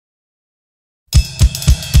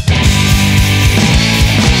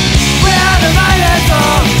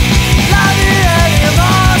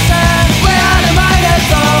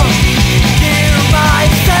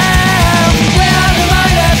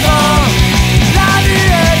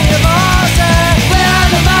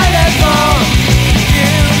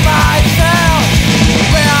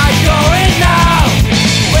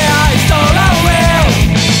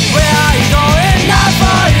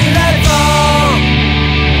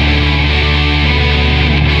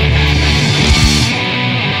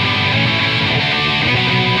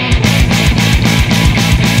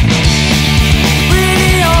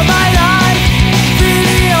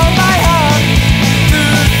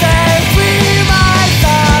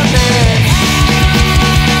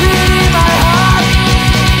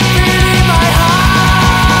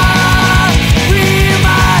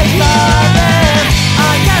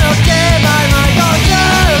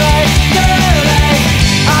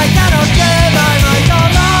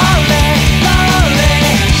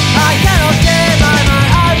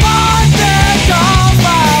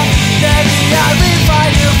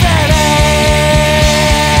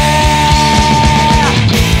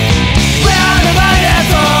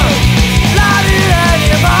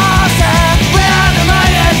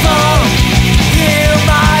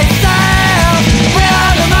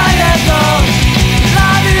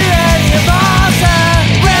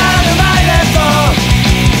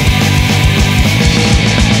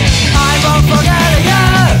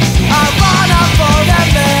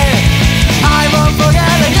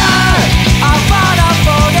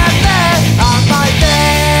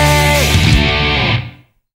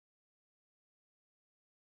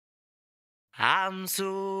I'm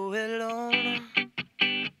so alone,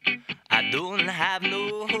 I don't have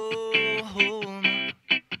no home.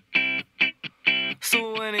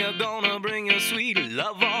 So when you're gonna bring your sweet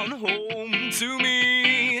love on home to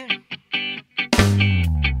me?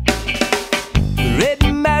 Red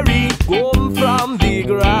Mary come from the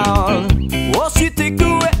ground. Oh, she take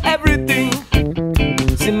away everything.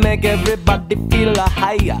 She make everybody feel a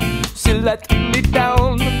higher. She let me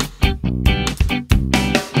down.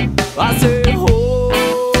 I say, oh,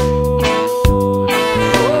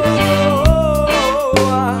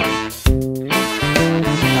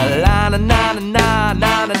 la na na na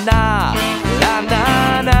na na na la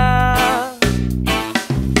na na.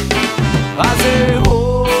 I say, oh.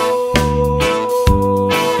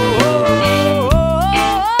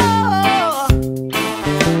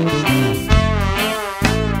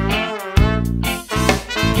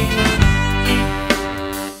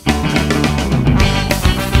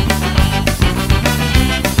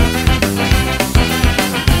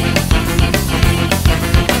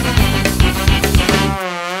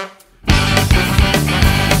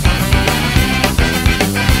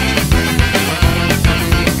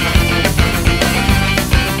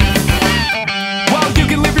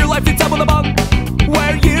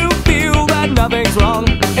 Nothing's wrong,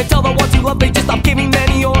 and tell the ones you love they just stop giving.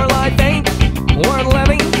 Then your life ain't worth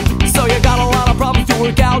living. So you got a lot of problems to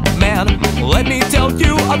work out, man. Let me tell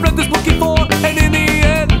you, I've read this book before, and in the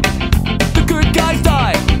end, the good guys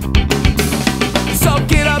die. So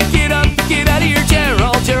get up, get up, get out of your chair,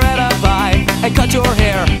 hold your head up high, and cut your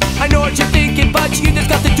hair. I know what you're thinking, but you just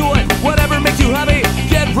got to do it. Whatever makes you happy,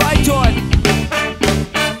 get right to it.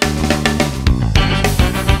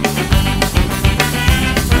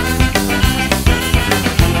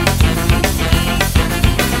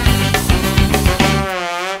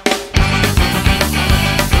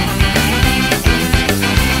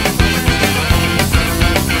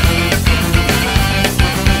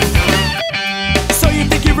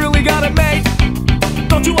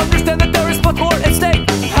 Don't you understand that there is much more at stake?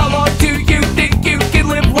 How long do you think you can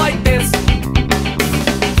live like this?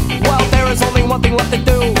 Well, there is only one thing left to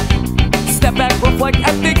do. Step back, reflect,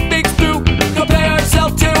 and think things through. Compare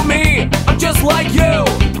yourself to me, I'm just like you.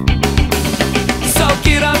 So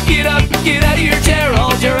get up, get up, get out of your chair,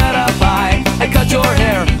 hold your head up high, and cut your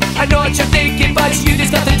hair. I know what you're thinking, but you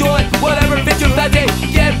just got to do it. Whatever fits your that day,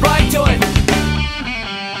 get right to it.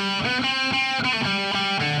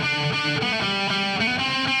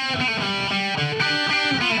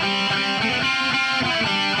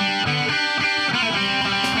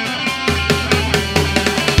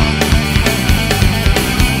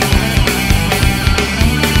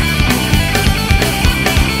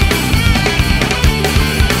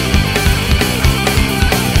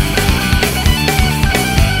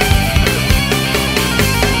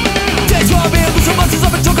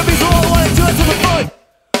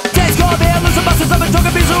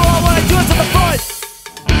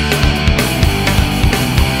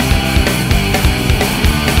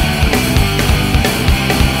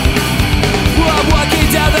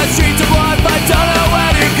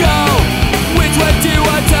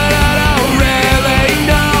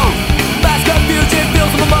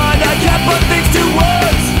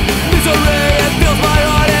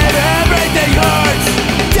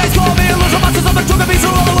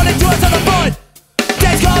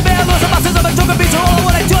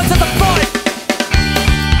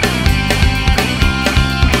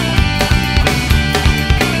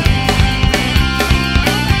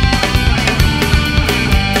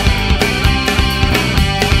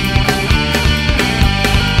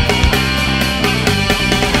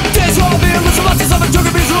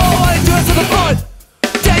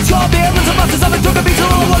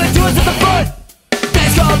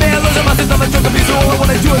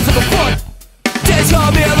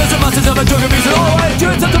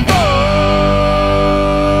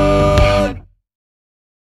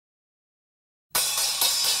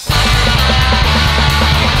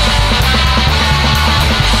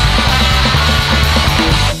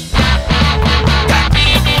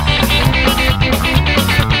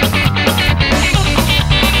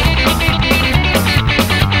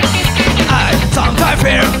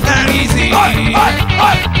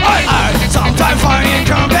 Sometimes finding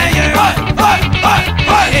companion,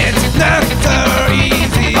 it's not so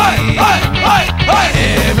easy.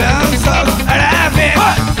 Even so, laughing.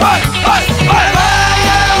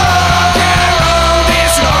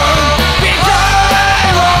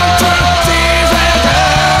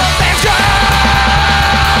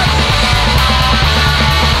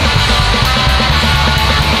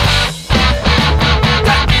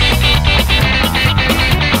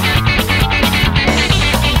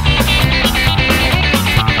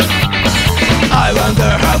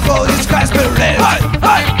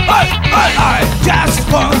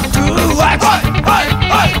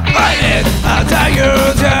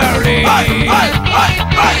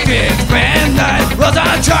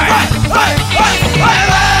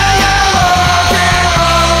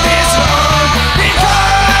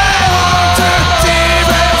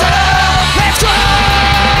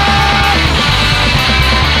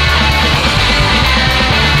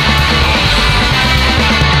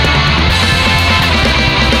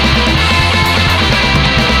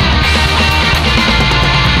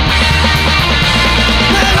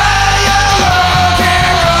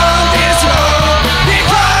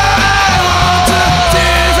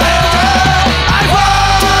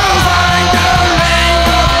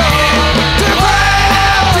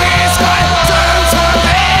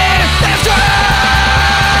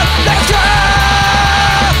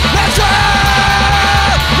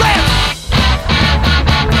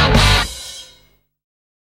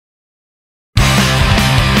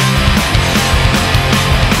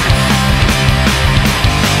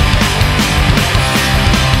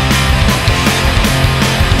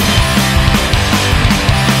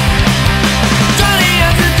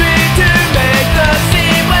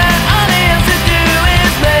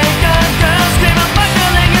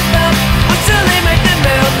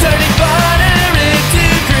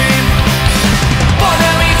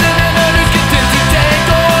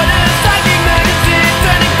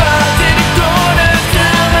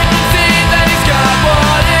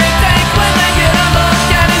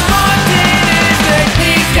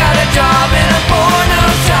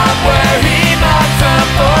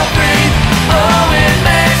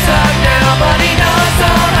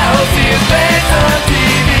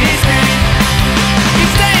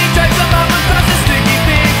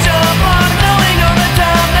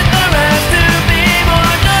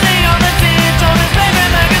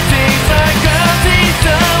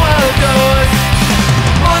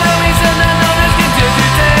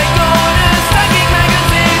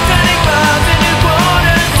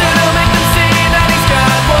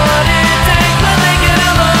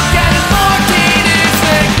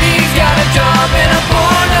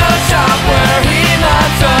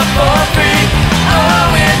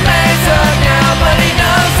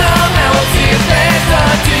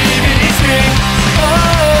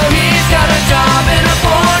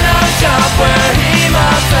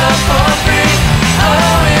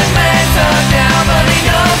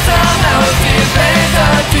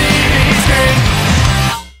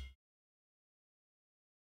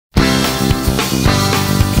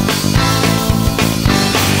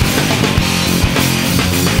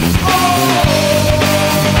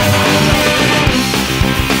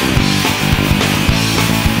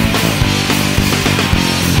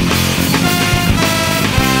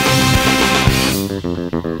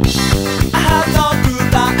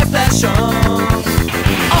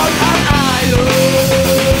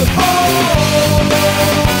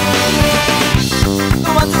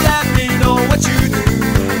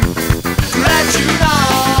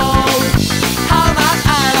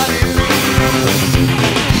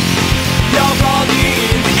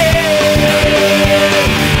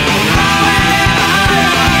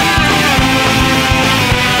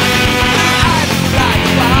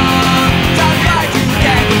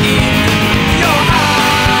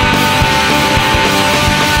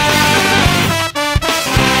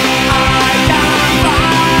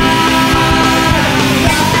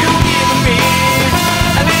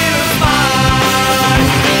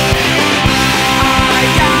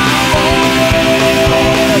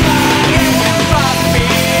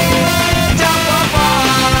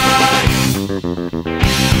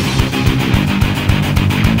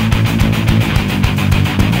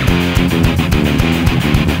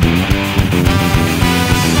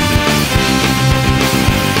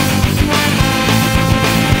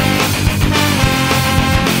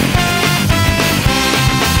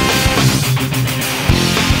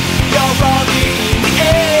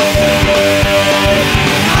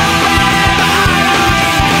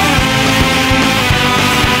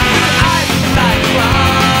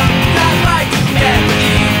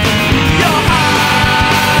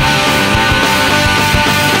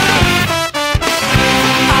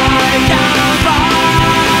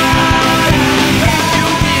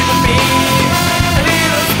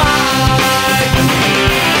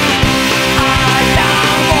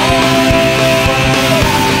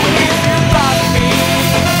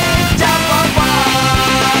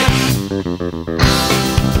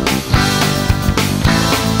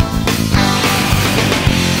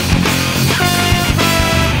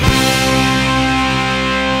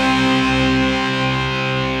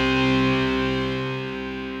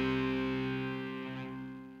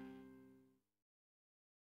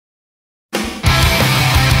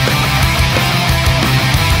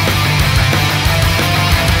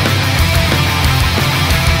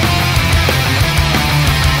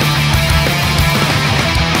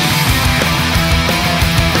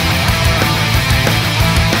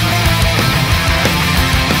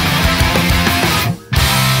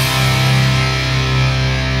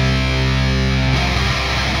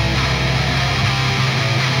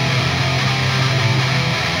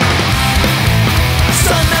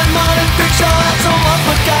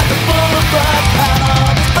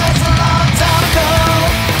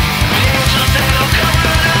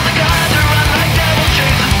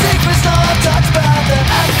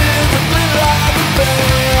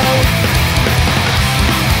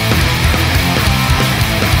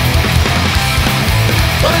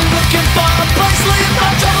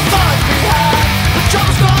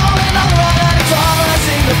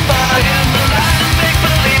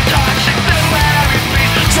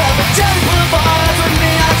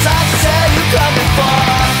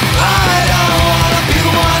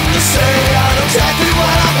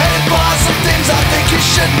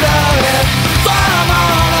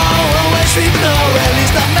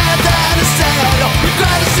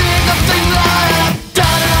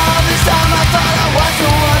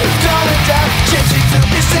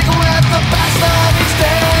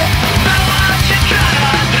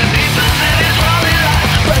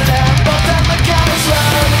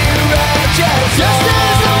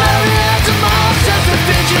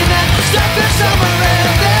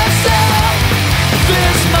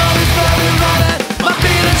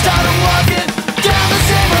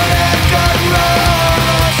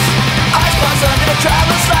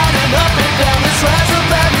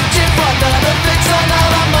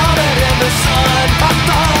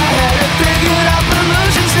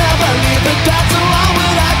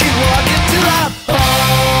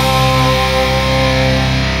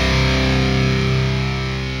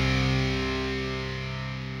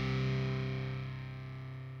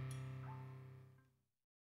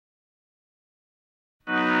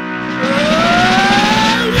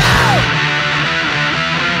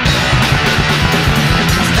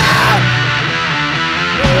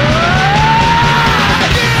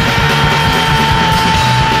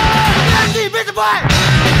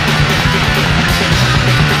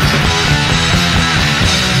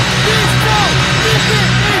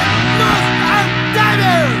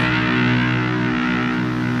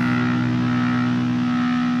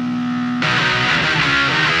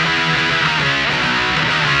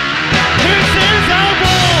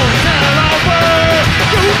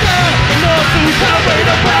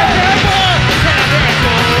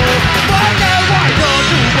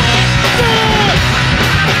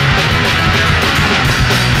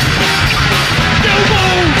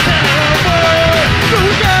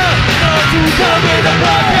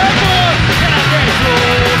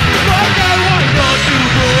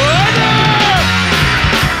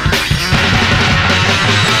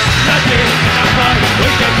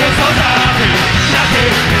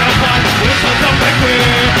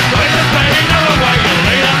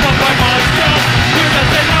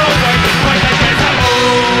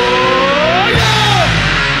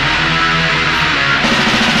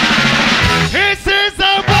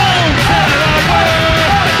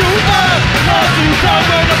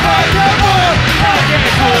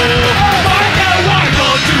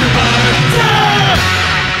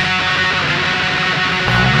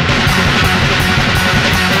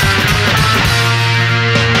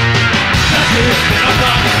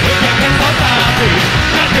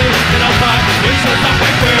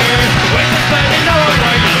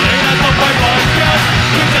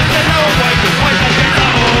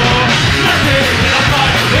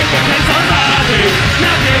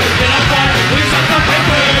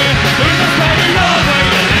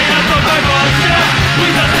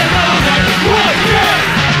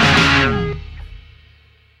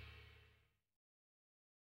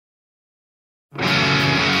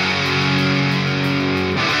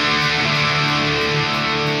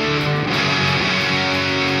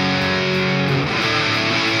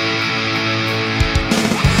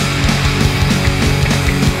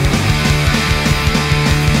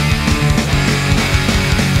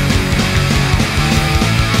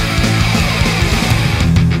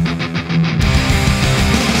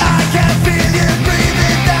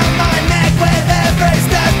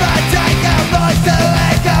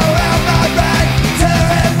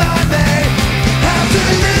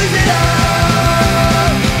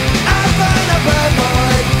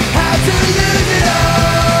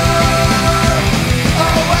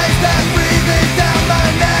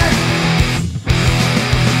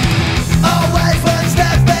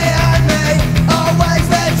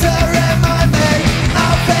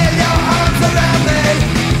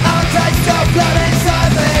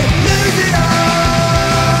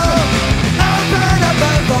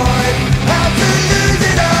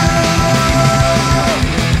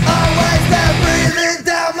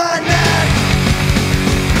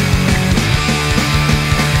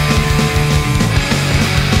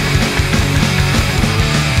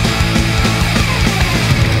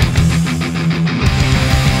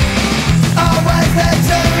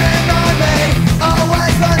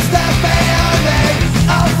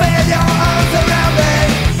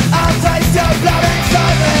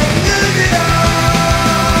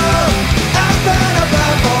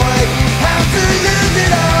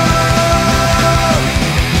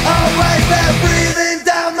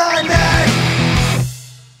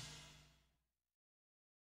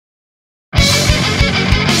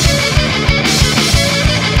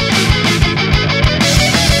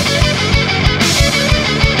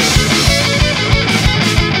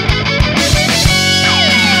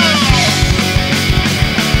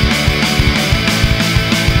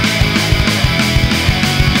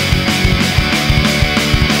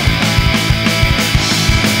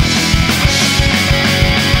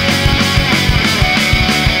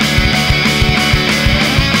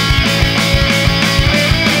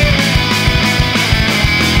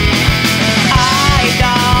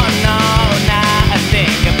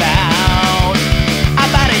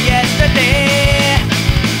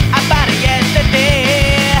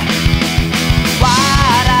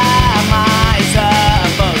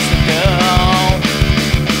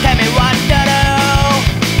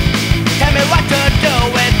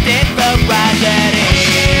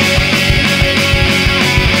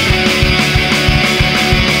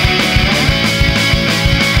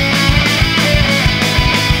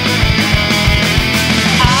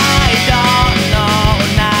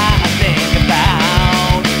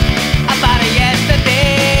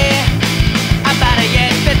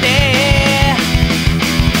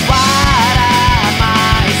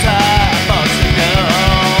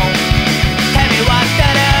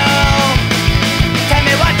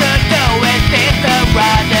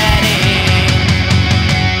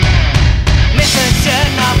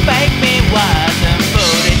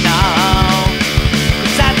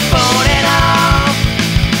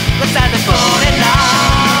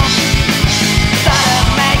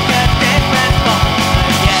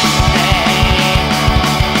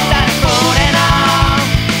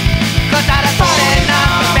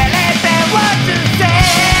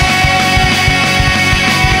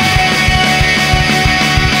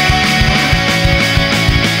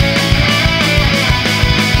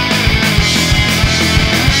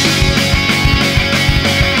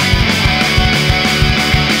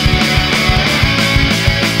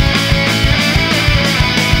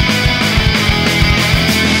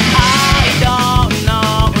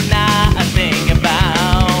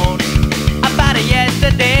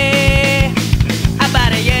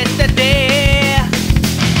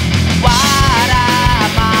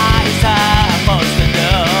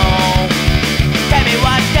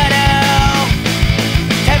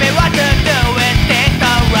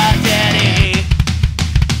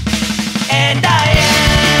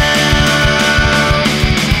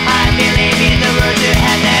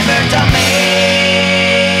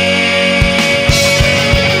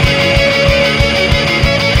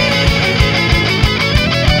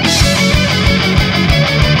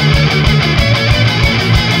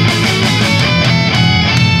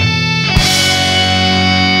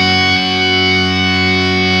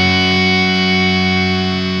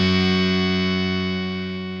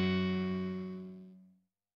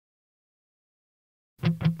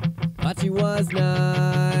 she was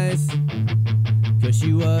nice, 'cause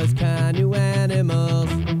she was kind to animals.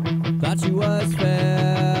 Thought she was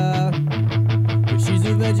fair, but she's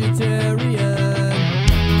a vegetarian.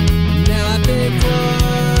 Now I think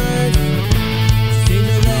twice. She seems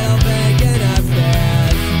a little vacant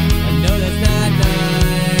upstairs. I know that's not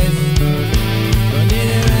nice, but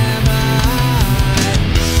neither am I.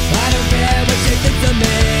 I don't care what she thinks of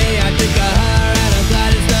me. I think of her and I'm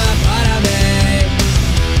glad it's not part of me.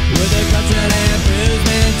 With a cultured and bruised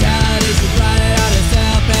mentality, she brought it on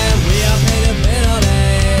herself and we all paid the penalty.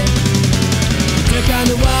 She took on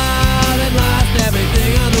the world and lost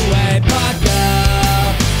everything on the way. But girl,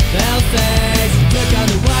 they'll say she took on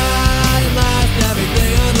the world and lost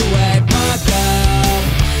everything on the way. But girl,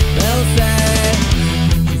 they'll say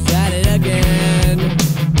she's at it again.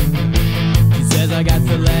 She says I got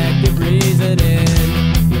selective reasoning.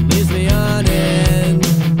 It leaves me on end.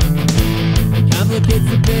 It complicates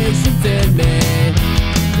the patience in me.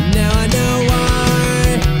 And now I know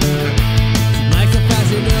why. She likes the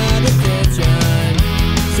fashion of attention.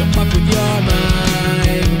 So fuck with your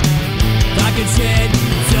mind. Talking shit,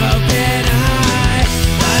 so can I.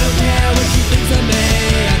 I don't care what she thinks of me.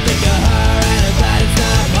 I think of her and I'm glad it's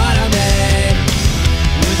not part of me.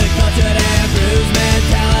 With a cultured and bruised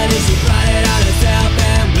mentality, she brought it on herself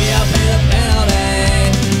and we all pay the penalty.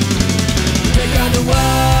 Took on the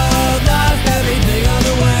world, lost everything on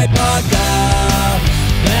the way. But girl,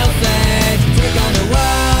 they'll say she took on the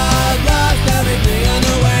world, lost everything on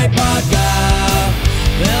the way. But girl,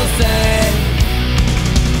 they'll say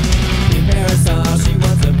pink parasol, she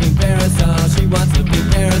wants a pink parasol, she wants a pink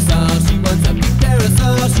parasol, she wants a pink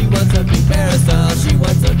parasol, she wants a pink parasol, she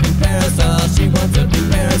wants a pink parasol, she wants a pink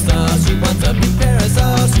parasol, she wants a pink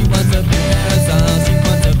parasol, she wants a pink parasol, she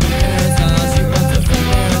wants a pink parasol, she wants a pink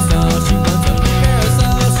parasol, she wants a pink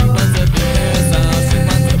parasol, she wants a pink parasol, she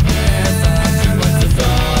wants a pink parasol, she wants a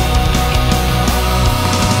song.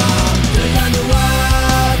 Took on the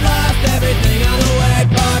world, lost everything on the way.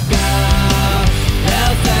 But girl,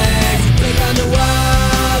 they'll say she took on the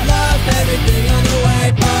world, lost everything on the way.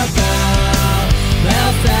 But girl,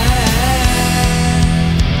 they'll say.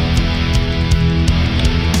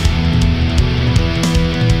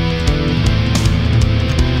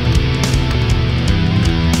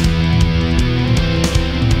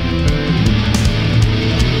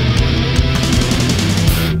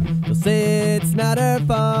 They'll say it's not her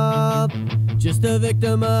fault, just a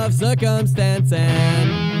victim of circumstance, and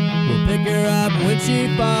we'll pick her up when she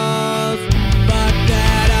falls. Fuck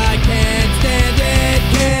that, I can't stand it,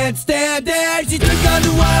 can't stand it. She took on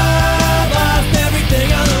the world, lost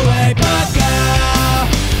everything on the way. But girl,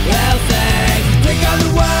 they'll say she took on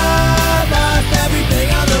the world, lost everything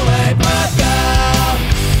on the way. But girl,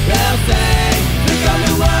 they'll say she took on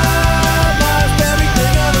the world, lost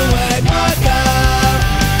everything on the way. But girl,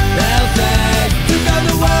 they'll say she took on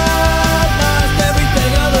the world, lost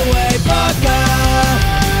everything on the way. But girl,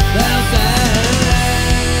 they'll say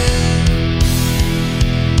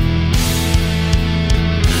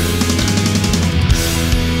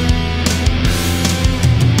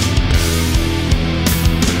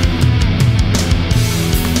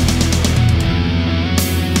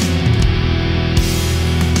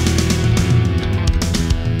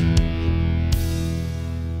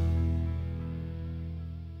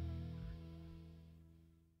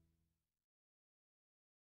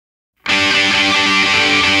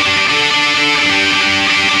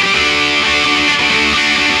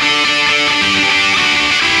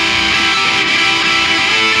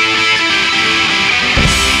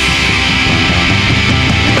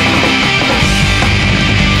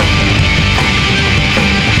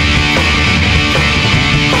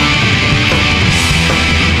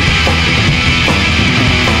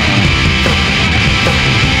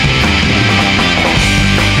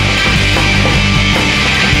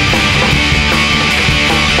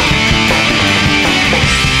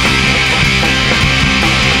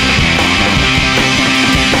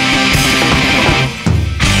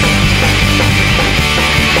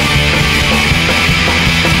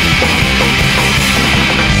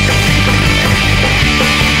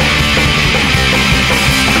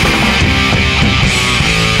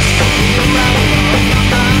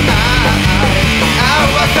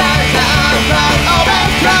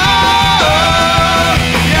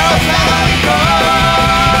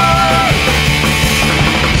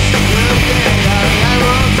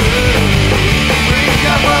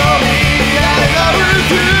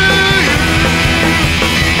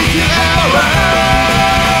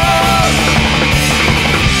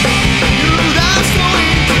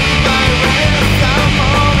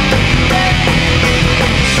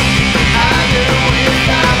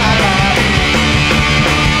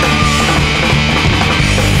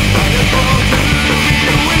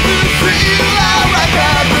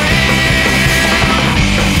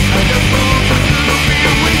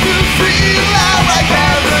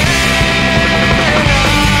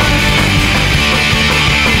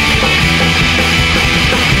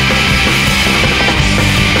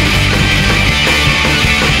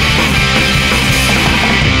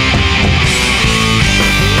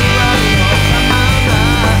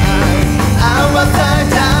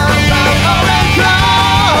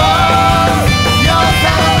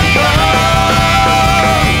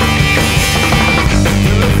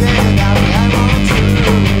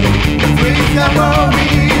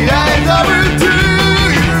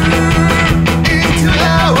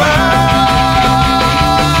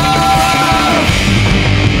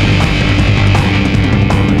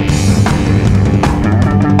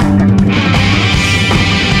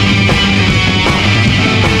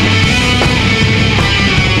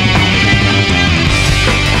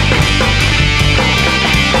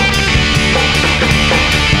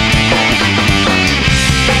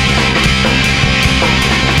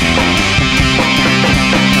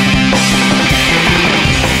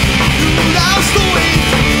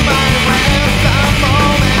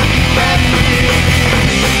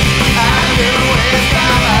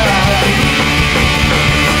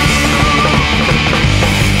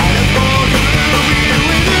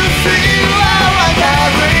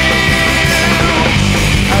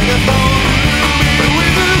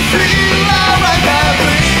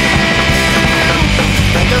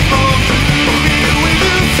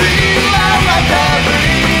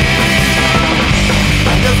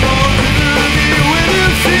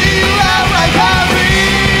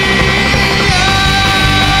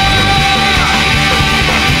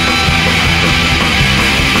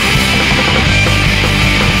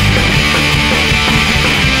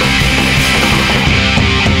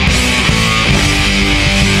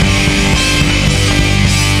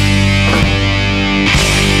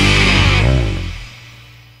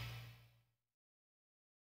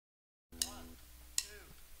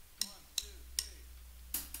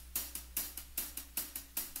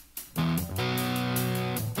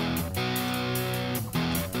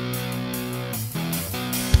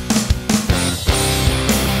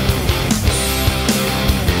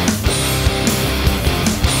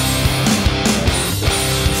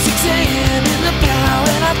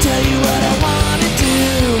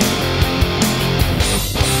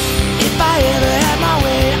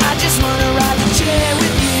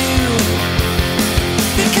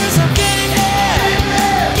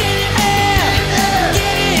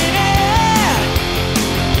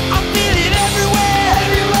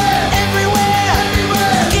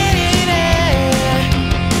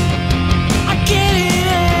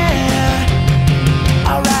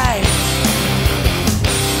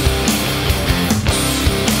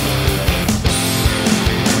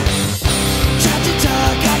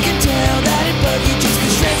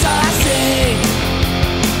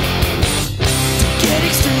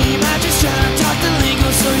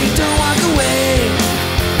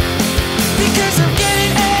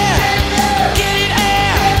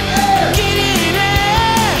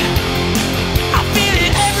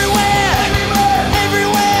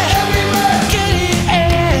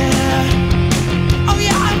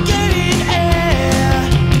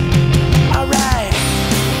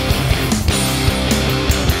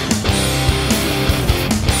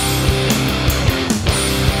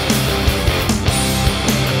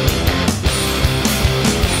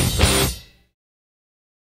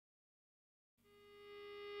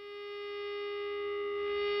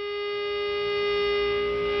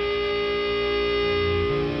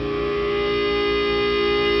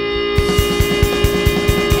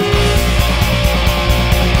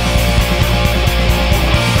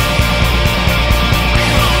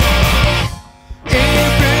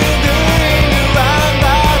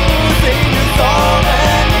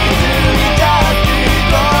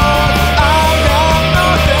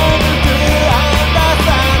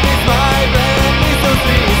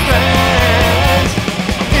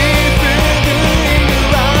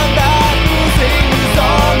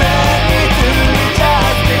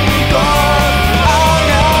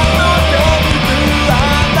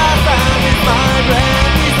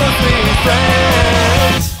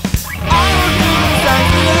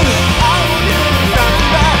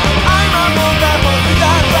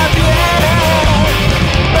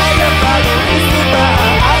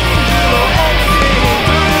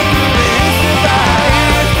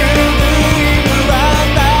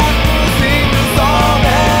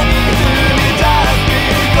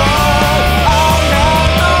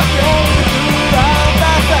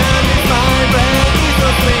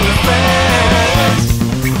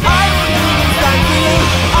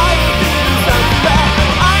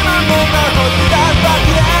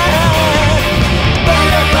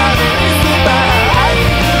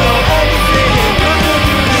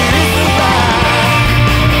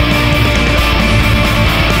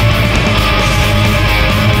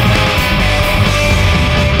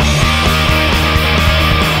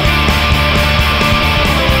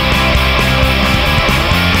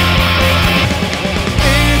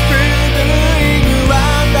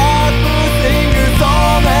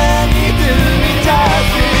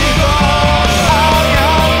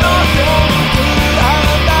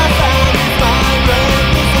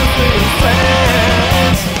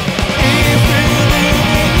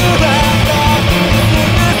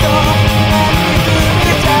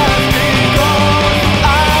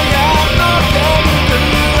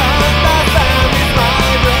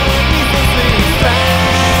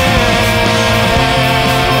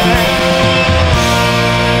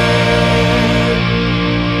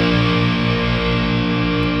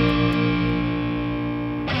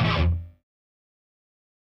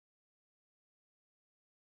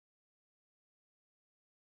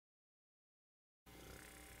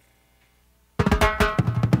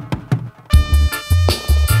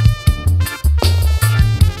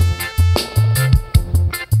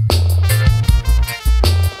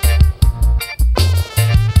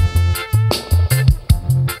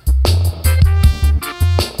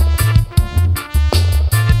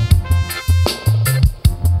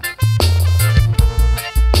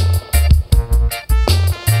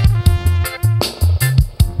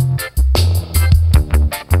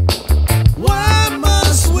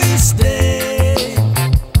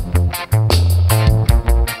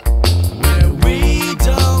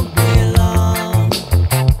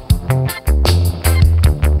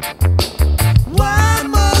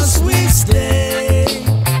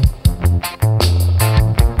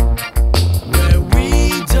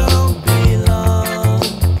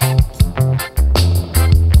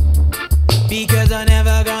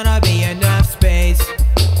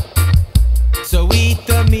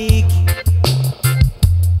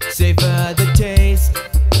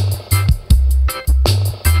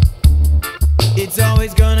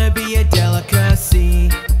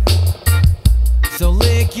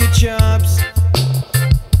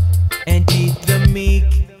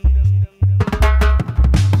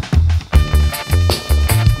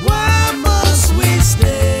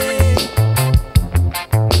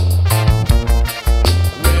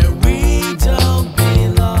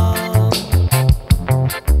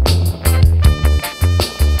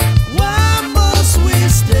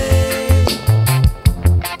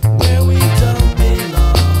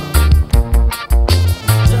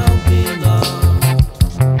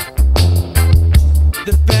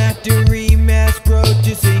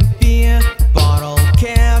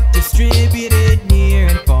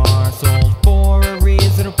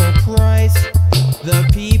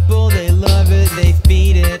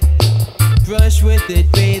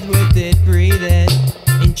bathe with it, breathe it,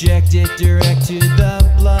 inject it direct to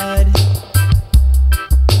the blood.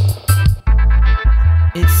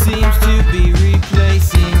 It seems to be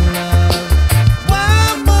replacing love.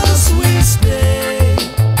 Why must we stay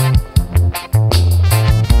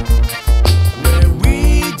where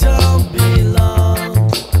we don't belong?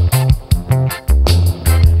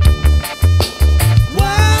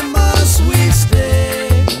 Why must we stay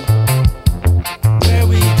where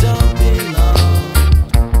we don't belong?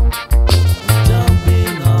 Don't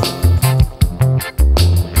belong.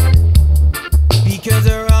 Because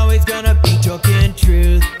they're always gonna be talking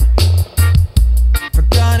truth.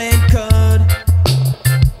 Forgotten code,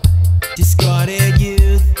 discarded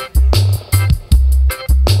youth.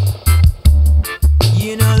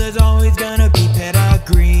 You know there's always gonna be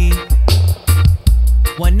pedigree.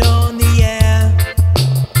 One on the air,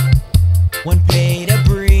 one pay to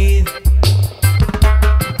breathe.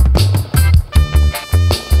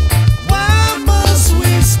 Why must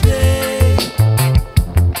we stay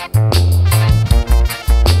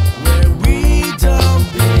where we don't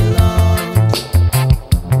belong?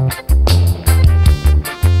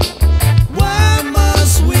 Why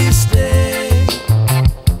must we stay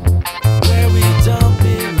where we don't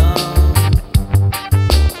belong?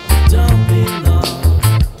 Don't belong.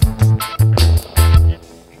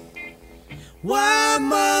 Why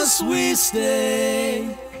must we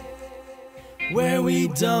stay where we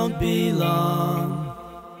don't belong?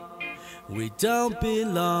 We don't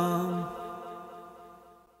belong.